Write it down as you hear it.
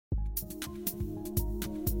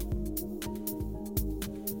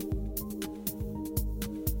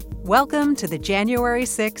Welcome to the January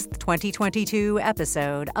 6th, 2022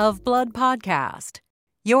 episode of Blood Podcast,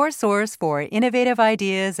 your source for innovative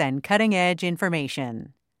ideas and cutting-edge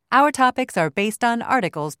information. Our topics are based on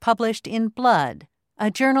articles published in Blood,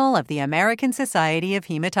 a journal of the American Society of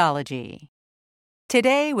Hematology.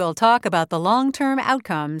 Today, we'll talk about the long-term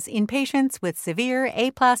outcomes in patients with severe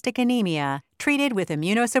aplastic anemia treated with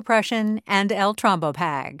immunosuppression and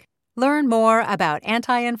L-Trombopag. Learn more about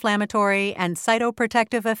anti-inflammatory and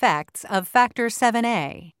cytoprotective effects of Factor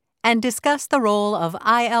VIIa, and discuss the role of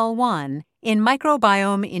IL-1 in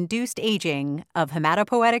microbiome-induced aging of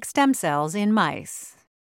hematopoietic stem cells in mice.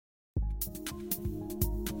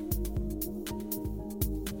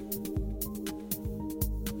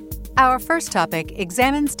 Our first topic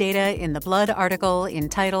examines data in the Blood article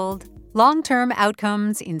entitled Long-Term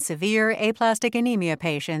Outcomes in Severe Aplastic Anemia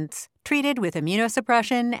Patients Treated with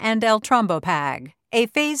Immunosuppression and L-Trombopag, a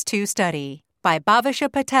Phase 2 study by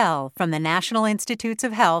Bhavisha Patel from the National Institutes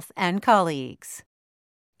of Health and colleagues.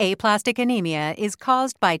 Aplastic anemia is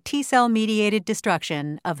caused by T-cell-mediated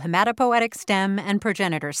destruction of hematopoietic stem and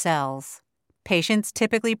progenitor cells. Patients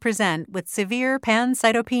typically present with severe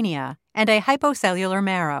pancytopenia and a hypocellular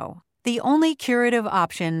marrow. The only curative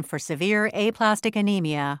option for severe aplastic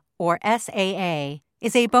anemia, or SAA,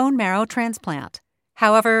 is a bone marrow transplant.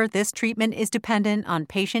 However, this treatment is dependent on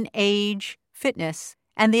patient age, fitness,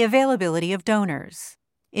 and the availability of donors.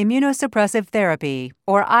 Immunosuppressive therapy,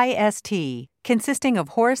 or IST, consisting of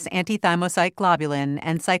horse antithymocyte globulin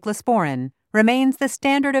and cyclosporin, remains the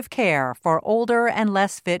standard of care for older and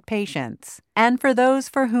less fit patients, and for those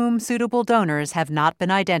for whom suitable donors have not been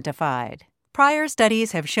identified. Prior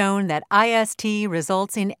studies have shown that IST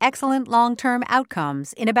results in excellent long-term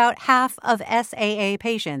outcomes in about half of SAA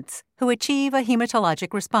patients who achieve a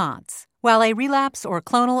hematologic response, while a relapse or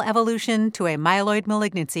clonal evolution to a myeloid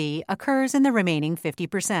malignancy occurs in the remaining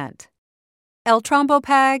 50%.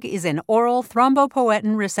 L-Trombopag is an oral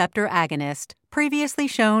thrombopoietin receptor agonist previously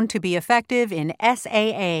shown to be effective in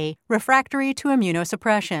SAA refractory to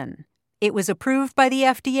immunosuppression. It was approved by the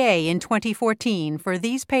FDA in 2014 for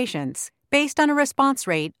these patients based on a response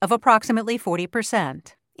rate of approximately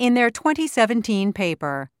 40%. In their 2017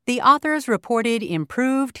 paper, the authors reported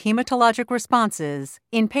improved hematologic responses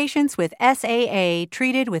in patients with SAA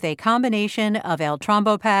treated with a combination of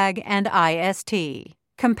L-Trombopag and IST,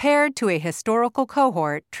 compared to a historical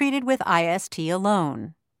cohort treated with IST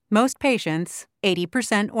alone. Most patients,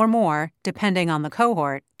 80% or more, depending on the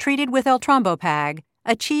cohort, treated with L-Trombopag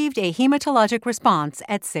achieved a hematologic response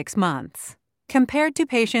at 6 months. Compared to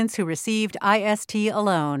patients who received IST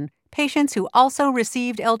alone, patients who also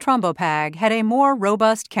received L-Trombopag had a more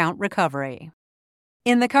robust count recovery.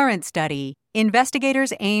 In the current study,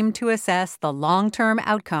 investigators aim to assess the long-term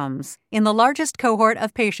outcomes in the largest cohort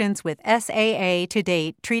of patients with SAA to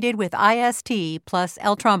date treated with IST plus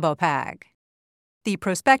L-Trombopag. The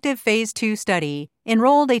prospective Phase 2 study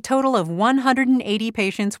enrolled a total of 180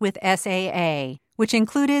 patients with SAA, which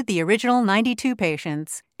included the original 92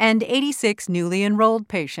 patients and 86 newly enrolled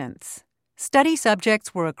patients. Study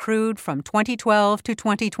subjects were accrued from 2012 to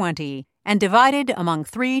 2020 and divided among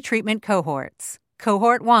 3 treatment cohorts.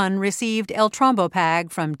 Cohort 1 received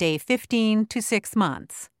L-Trombopag from day 15 to 6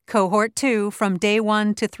 months, Cohort 2 from day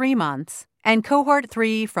 1 to 3 months, and Cohort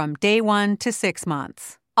 3 from day 1 to 6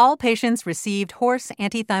 months. All patients received horse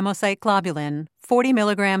antithymocyte globulin, 40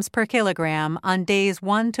 milligrams per kilogram on days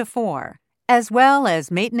 1 to 4, as well as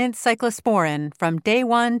maintenance cyclosporin from day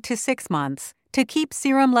 1 to 6 months to keep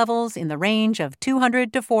serum levels in the range of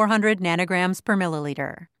 200 to 400 nanograms per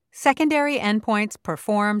milliliter. Secondary endpoints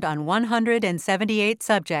performed on 178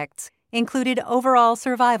 subjects included overall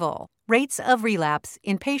survival, rates of relapse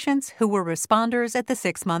in patients who were responders at the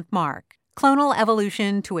 6-month mark, clonal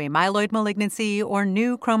evolution to a myeloid malignancy or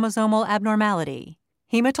new chromosomal abnormality,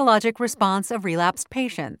 hematologic response of relapsed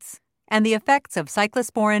patients, and the effects of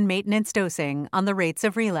cyclosporin maintenance dosing on the rates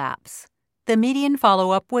of relapse. The median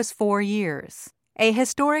follow-up was 4 years. A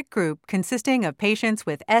historic group consisting of patients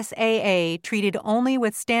with SAA treated only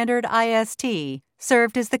with standard IST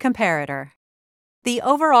served as the comparator. The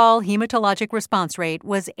overall hematologic response rate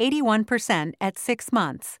was 81% at 6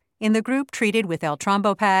 months in the group treated with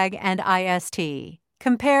L-Trombopag and IST,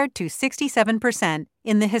 compared to 67%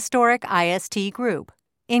 in the historic IST group.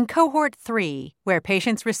 In Cohort 3, where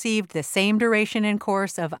patients received the same duration and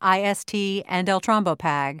course of IST and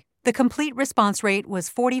L-Trombopag, the complete response rate was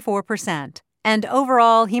 44%, and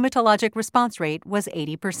overall hematologic response rate was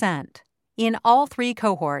 80%. In all 3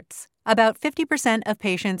 cohorts, about 50% of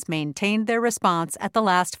patients maintained their response at the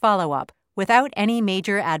last follow-up without any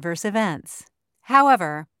major adverse events.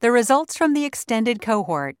 However, the results from the extended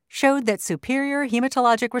cohort showed that superior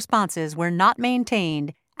hematologic responses were not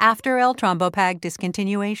maintained after eltrombopag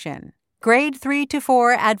discontinuation. Grade 3 to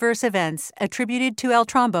 4 adverse events attributed to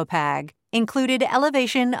eltrombopag included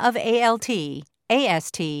elevation of ALT,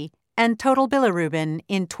 AST, and total bilirubin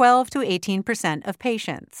in 12 to 18% of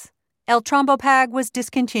patients. Eltrombopag was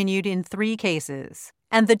discontinued in 3 cases,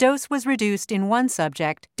 and the dose was reduced in 1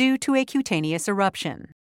 subject due to a cutaneous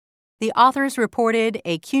eruption. The authors reported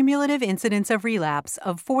a cumulative incidence of relapse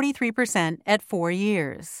of 43% at 4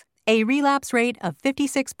 years. A relapse rate of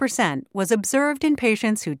 56% was observed in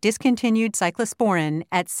patients who discontinued cyclosporin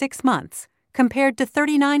at 6 months, compared to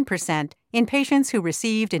 39% in patients who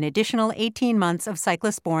received an additional 18 months of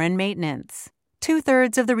cyclosporin maintenance.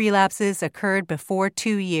 2/3 of the relapses occurred before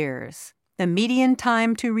 2 years. The median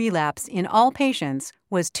time to relapse in all patients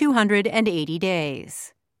was 280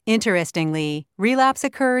 days. Interestingly, relapse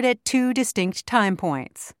occurred at 2 distinct time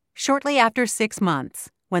points: shortly after 6 months,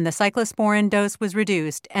 when the cyclosporin dose was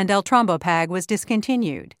reduced and eltrombopag was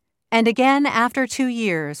discontinued, and again after 2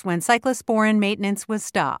 years when cyclosporin maintenance was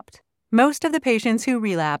stopped. Most of the patients who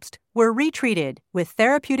relapsed were retreated with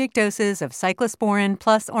therapeutic doses of cyclosporin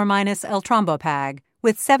plus or minus eltrombopag,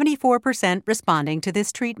 with 74% responding to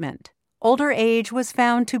this treatment. Older age was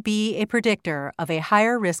found to be a predictor of a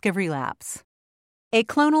higher risk of relapse. A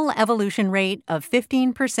clonal evolution rate of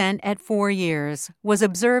 15% at 4 years was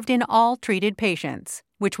observed in all treated patients,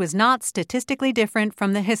 which was not statistically different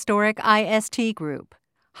from the historic IST group.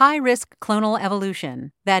 High-risk clonal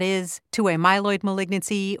evolution, that is, to a myeloid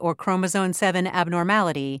malignancy or chromosome 7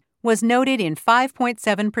 abnormality, was noted in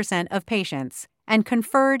 5.7% of patients and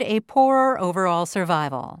conferred a poorer overall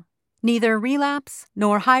survival. Neither relapse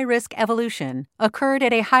nor high-risk evolution occurred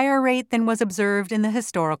at a higher rate than was observed in the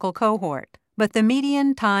historical cohort, but the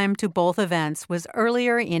median time to both events was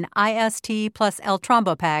earlier in IST plus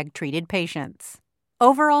eltrombopag treated patients.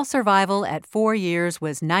 Overall survival at 4 years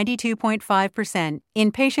was 92.5%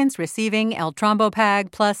 in patients receiving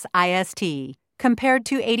eltrombopag plus IST, compared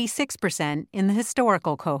to 86% in the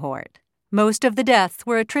historical cohort. Most of the deaths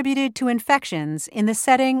were attributed to infections in the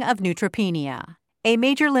setting of neutropenia. A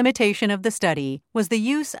major limitation of the study was the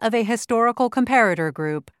use of a historical comparator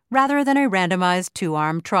group rather than a randomized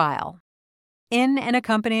 2-arm trial. In an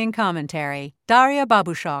accompanying commentary, Daria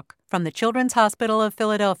Babushok from the Children's Hospital of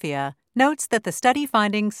Philadelphia notes that the study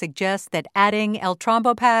findings suggest that adding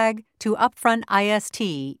eltrombopag to upfront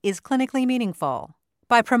IST is clinically meaningful.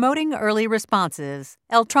 By promoting early responses,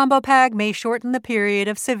 eltrombopag may shorten the period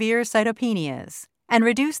of severe cytopenias and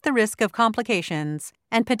reduce the risk of complications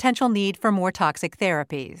and potential need for more toxic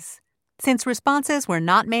therapies. Since responses were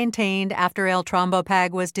not maintained after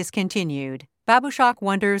eltrombopag was discontinued, Babushok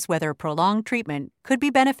wonders whether prolonged treatment could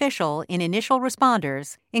be beneficial in initial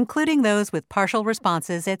responders, including those with partial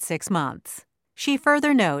responses at 6 months. She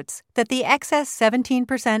further notes that the excess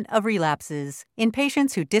 17% of relapses in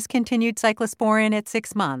patients who discontinued cyclosporin at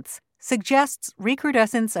 6 months suggests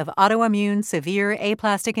recrudescence of autoimmune severe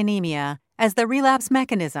aplastic anemia as the relapse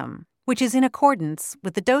mechanism, which is in accordance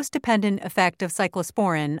with the dose-dependent effect of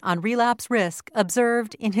cyclosporin on relapse risk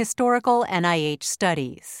observed in historical NIH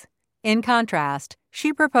studies. In contrast,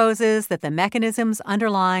 she proposes that the mechanisms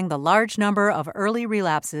underlying the large number of early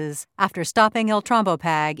relapses after stopping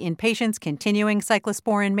eltrombopag in patients continuing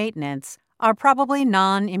cyclosporin maintenance are probably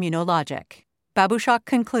non-immunologic. Babushok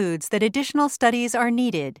concludes that additional studies are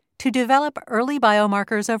needed to develop early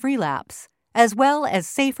biomarkers of relapse, as well as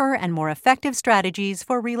safer and more effective strategies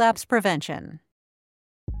for relapse prevention.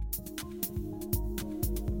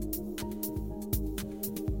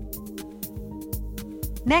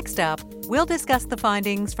 Next up, we'll discuss the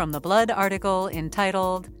findings from the Blood article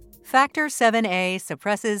entitled Factor VIIa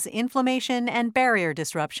Suppresses Inflammation and Barrier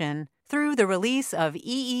Disruption Through the Release of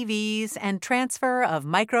EEVs and Transfer of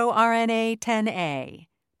MicroRNA 10A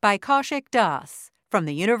by Kaushik Das from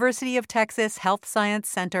the University of Texas Health Science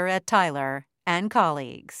Center at Tyler and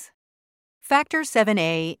colleagues. Factor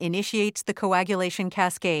VIIa initiates the coagulation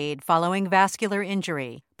cascade following vascular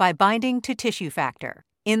injury by binding to tissue factor.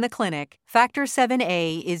 In the clinic, Factor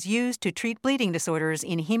VIIa is used to treat bleeding disorders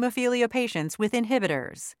in hemophilia patients with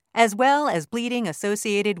inhibitors, as well as bleeding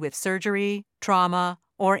associated with surgery, trauma,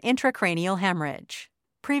 or intracranial hemorrhage.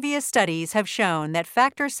 Previous studies have shown that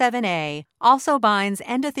Factor VIIa also binds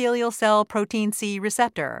endothelial cell protein C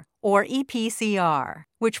receptor, or EPCR,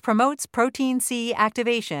 which promotes protein C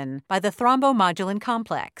activation by the thrombomodulin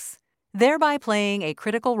complex, thereby playing a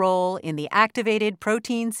critical role in the activated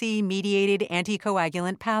protein C-mediated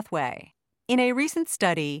anticoagulant pathway. In a recent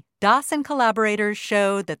study, Das and collaborators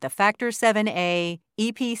showed that the Factor VIIa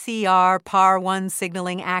EPCR PAR1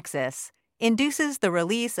 signaling axis induces the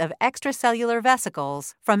release of extracellular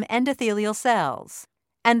vesicles from endothelial cells,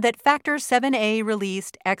 and that factor VIIa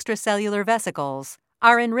released extracellular vesicles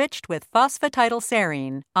are enriched with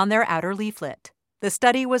phosphatidylserine on their outer leaflet. The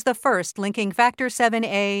study was the first linking factor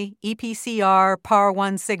VIIa, EPCR,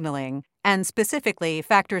 PAR1 signaling, and specifically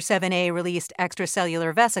factor VIIa released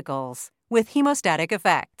extracellular vesicles, with hemostatic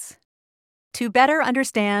effects. To better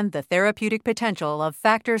understand the therapeutic potential of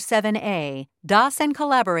factor VIIa, Das and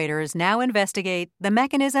collaborators now investigate the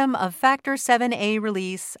mechanism of factor VIIa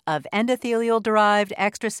release of endothelial-derived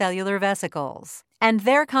extracellular vesicles and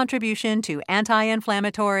their contribution to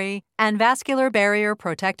anti-inflammatory and vascular barrier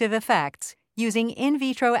protective effects using in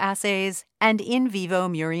vitro assays and in vivo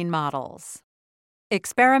murine models.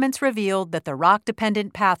 Experiments revealed that the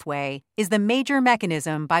ROCK-dependent pathway is the major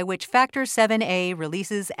mechanism by which factor VIIa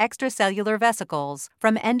releases extracellular vesicles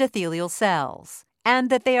from endothelial cells, and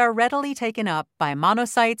that they are readily taken up by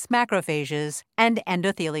monocytes, macrophages, and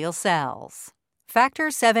endothelial cells. Factor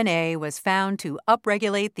VIIa was found to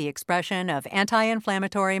upregulate the expression of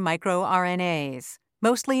anti-inflammatory microRNAs,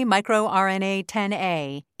 mostly microRNA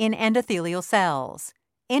 10A, in endothelial cells.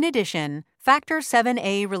 In addition, factor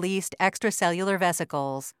VIIa released extracellular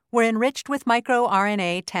vesicles were enriched with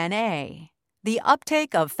microRNA 10A. The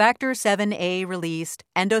uptake of factor VIIa released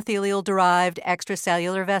endothelial-derived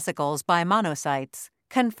extracellular vesicles by monocytes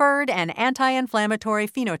conferred an anti-inflammatory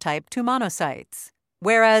phenotype to monocytes,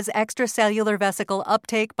 whereas extracellular vesicle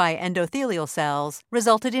uptake by endothelial cells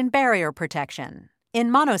resulted in barrier protection. In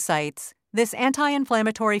monocytes, this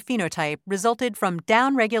anti-inflammatory phenotype resulted from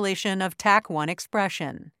downregulation of TAC1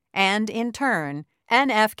 expression and, in turn,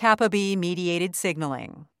 NF-kappa B-mediated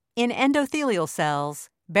signaling. In endothelial cells,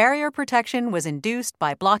 barrier protection was induced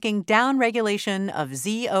by blocking downregulation of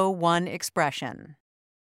ZO1 expression.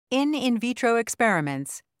 In vitro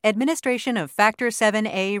experiments, administration of factor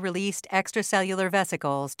VIIa released extracellular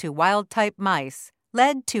vesicles to wild-type mice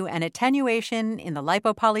led to an attenuation in the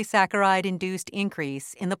lipopolysaccharide-induced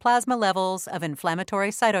increase in the plasma levels of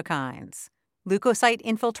inflammatory cytokines, leukocyte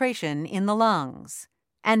infiltration in the lungs,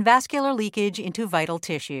 and vascular leakage into vital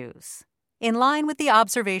tissues. In line with the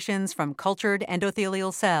observations from cultured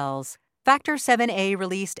endothelial cells, factor VIIa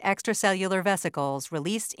released extracellular vesicles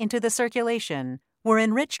released into the circulation were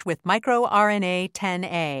enriched with microRNA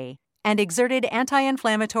 10A and exerted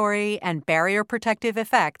anti-inflammatory and barrier protective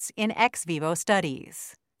effects in ex vivo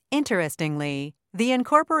studies. Interestingly, the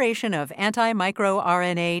incorporation of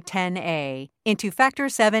anti-microRNA 10A into factor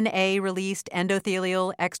VIIa released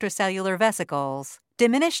endothelial extracellular vesicles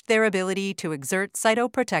diminished their ability to exert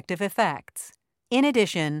cytoprotective effects. In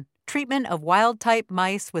addition, treatment of wild-type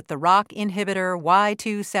mice with the ROCK inhibitor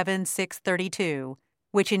Y27632,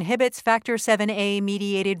 which inhibits factor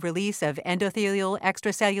VIIa-mediated release of endothelial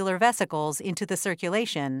extracellular vesicles into the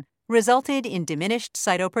circulation, resulted in diminished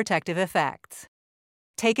cytoprotective effects.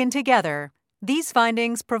 Taken together, these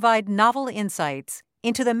findings provide novel insights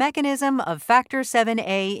into the mechanism of factor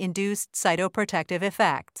VIIa-induced cytoprotective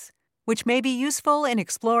effects, which may be useful in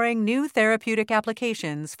exploring new therapeutic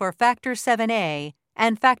applications for factor VIIa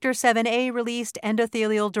and factor VIIa-released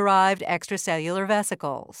endothelial-derived extracellular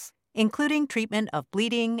vesicles, including treatment of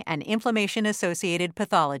bleeding and inflammation-associated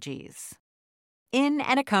pathologies. In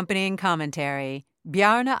an accompanying commentary,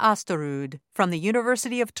 Bjarne Asterud from the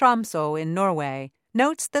University of Tromsø in Norway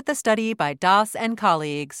notes that the study by Das and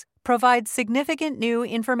colleagues provides significant new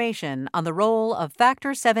information on the role of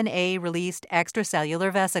factor VIIa-released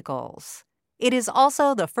extracellular vesicles. It is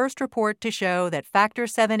also the first report to show that factor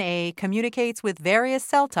VIIa communicates with various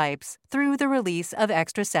cell types through the release of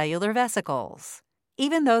extracellular vesicles.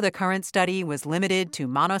 Even though the current study was limited to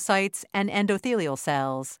monocytes and endothelial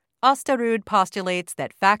cells, Asterud postulates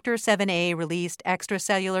that factor VIIa-released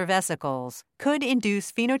extracellular vesicles could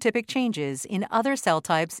induce phenotypic changes in other cell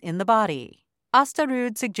types in the body.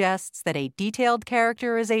 Asterud suggests that a detailed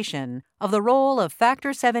characterization of the role of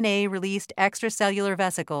factor VIIa-released extracellular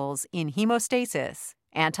vesicles in hemostasis,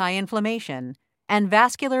 anti-inflammation, and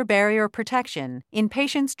vascular barrier protection in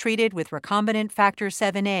patients treated with recombinant factor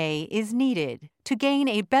VIIa is needed to gain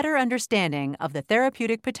a better understanding of the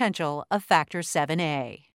therapeutic potential of factor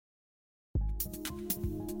VIIa.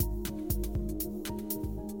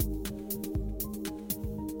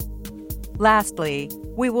 Lastly,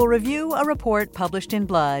 we will review a report published in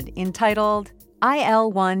Blood entitled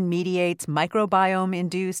IL-1 Mediates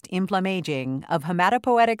Microbiome-Induced Inflammaging of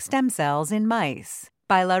Hematopoietic Stem Cells in Mice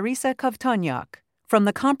by Larissa Kovtoniuk from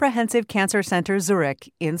the Comprehensive Cancer Center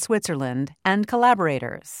Zurich in Switzerland and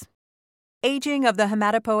collaborators. Aging of the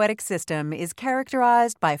hematopoietic system is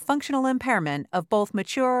characterized by functional impairment of both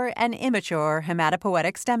mature and immature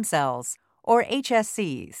hematopoietic stem cells, or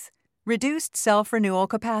HSCs, reduced self-renewal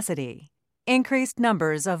capacity, increased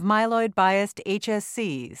numbers of myeloid-biased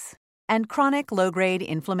HSCs, and chronic low-grade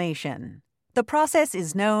inflammation. The process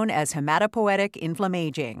is known as hematopoietic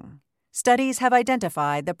inflammaging. Studies have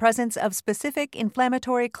identified the presence of specific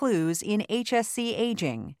inflammatory clues in HSC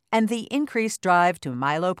aging and the increased drive to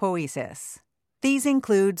myelopoiesis. These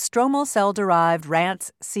include stromal cell-derived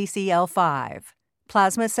RANTS CCL5,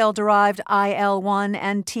 plasma cell-derived IL-1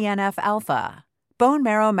 and TNF-alpha, bone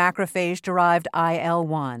marrow macrophage-derived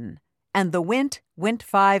IL-1, and the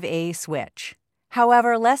Wnt/Wnt5a switch.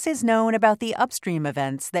 However, less is known about the upstream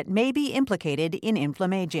events that may be implicated in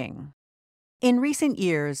inflammaging. In recent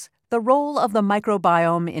years, the role of the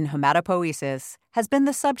microbiome in hematopoiesis has been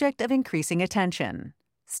the subject of increasing attention.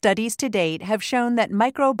 Studies to date have shown that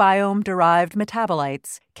microbiome-derived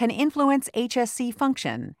metabolites can influence HSC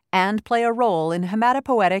function and play a role in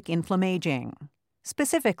hematopoietic inflammaging.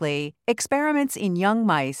 Specifically, experiments in young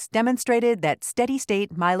mice demonstrated that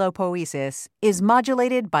steady-state myelopoiesis is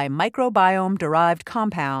modulated by microbiome-derived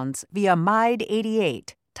compounds via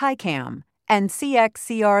MyD88, TICAM, and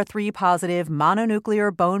CXCR3-positive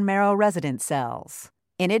mononuclear bone marrow resident cells.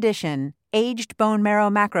 In addition, aged bone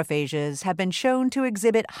marrow macrophages have been shown to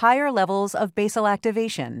exhibit higher levels of basal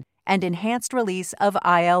activation and enhanced release of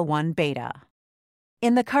IL-1 beta.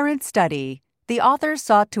 In the current study, the authors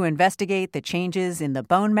sought to investigate the changes in the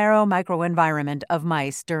bone marrow microenvironment of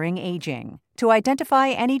mice during aging to identify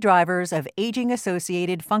any drivers of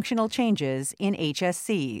aging-associated functional changes in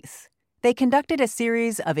HSCs. They conducted a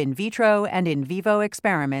series of in vitro and in vivo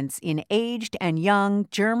experiments in aged and young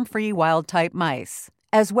germ-free wild-type mice,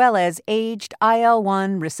 as well as aged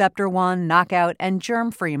IL-1 receptor 1 knockout and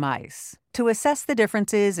germ-free mice, to assess the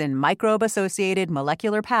differences in microbe-associated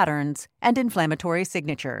molecular patterns and inflammatory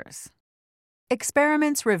signatures.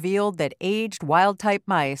 Experiments revealed that aged wild-type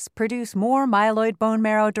mice produce more myeloid bone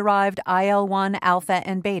marrow-derived IL-1 alpha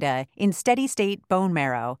and beta in steady-state bone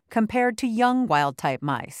marrow compared to young wild-type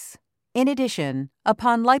mice. In addition,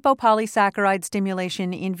 upon lipopolysaccharide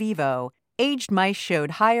stimulation in vivo, aged mice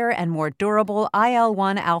showed higher and more durable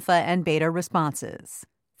IL-1 alpha and beta responses.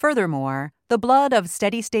 Furthermore, the blood of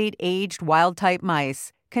steady-state aged wild-type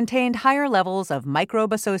mice contained higher levels of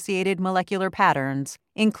microbe-associated molecular patterns,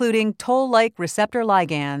 including toll-like receptor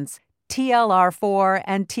ligands, TLR4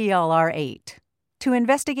 and TLR8. To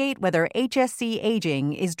investigate whether HSC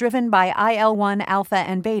aging is driven by IL-1 alpha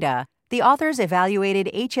and beta, the authors evaluated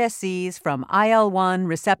HSCs from IL-1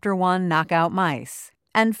 receptor 1 knockout mice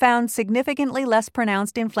and found significantly less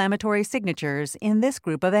pronounced inflammatory signatures in this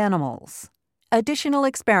group of animals. Additional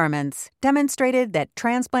experiments demonstrated that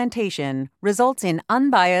transplantation results in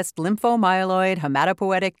unbiased lymphomyeloid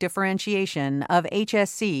hematopoietic differentiation of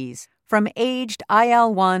HSCs from aged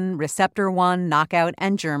IL-1 receptor 1 knockout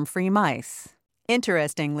and germ-free mice.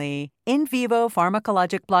 Interestingly, in vivo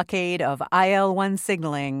pharmacologic blockade of IL-1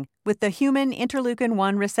 signaling with the human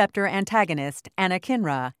interleukin-1 receptor antagonist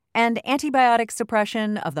anakinra and antibiotic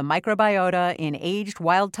suppression of the microbiota in aged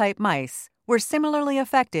wild-type mice were similarly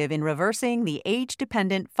effective in reversing the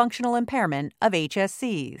age-dependent functional impairment of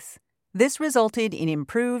HSCs. This resulted in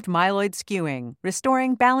improved myeloid skewing,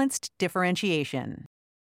 restoring balanced differentiation.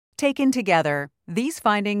 Taken together, these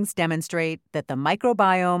findings demonstrate that the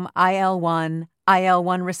microbiome IL-1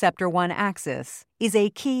 receptor 1 axis is a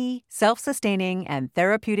key, self-sustaining, and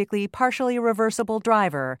therapeutically partially reversible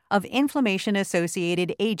driver of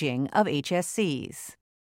inflammation-associated aging of HSCs.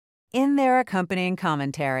 In their accompanying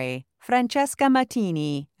commentary, Francesca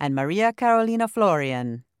Mattini and Maria Carolina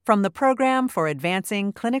Florian, from the Program for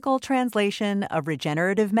Advancing Clinical Translation of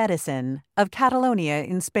Regenerative Medicine of Catalonia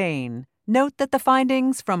in Spain, note that the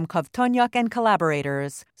findings from Kovtoniak and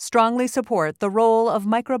collaborators strongly support the role of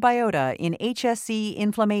microbiota in HSC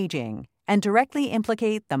inflammaging and directly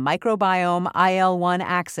implicate the microbiome IL-1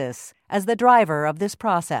 axis as the driver of this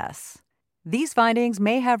process. These findings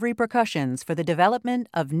may have repercussions for the development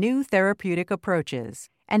of new therapeutic approaches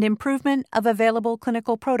and improvement of available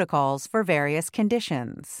clinical protocols for various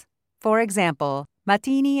conditions. For example,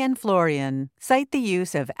 Mattini and Florian cite the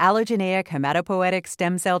use of allogeneic hematopoietic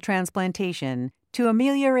stem cell transplantation to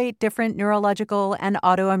ameliorate different neurological and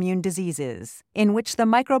autoimmune diseases in which the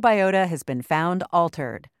microbiota has been found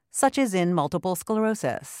altered, such as in multiple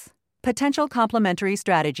sclerosis. Potential complementary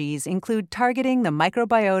strategies include targeting the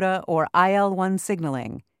microbiota or IL-1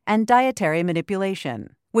 signaling and dietary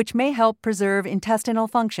manipulation, which may help preserve intestinal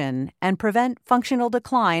function and prevent functional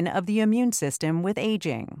decline of the immune system with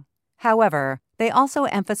aging. However, they also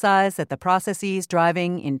emphasize that the processes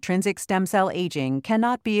driving intrinsic stem cell aging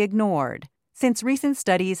cannot be ignored, since recent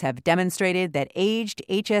studies have demonstrated that aged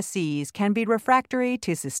HSCs can be refractory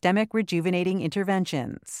to systemic rejuvenating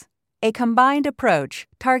interventions. a combined approach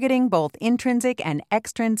targeting both intrinsic and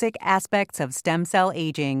extrinsic aspects of stem cell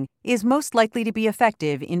aging is most likely to be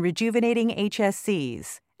effective in rejuvenating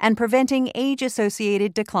HSCs and preventing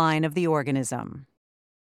age-associated decline of the organism.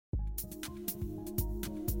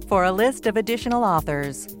 For a list of additional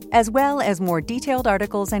authors, as well as more detailed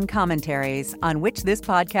articles and commentaries on which this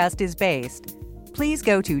podcast is based, please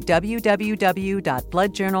go to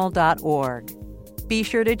www.bloodjournal.org. Be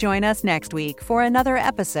sure to join us next week for another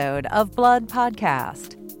episode of Blood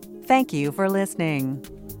Podcast. Thank you for listening.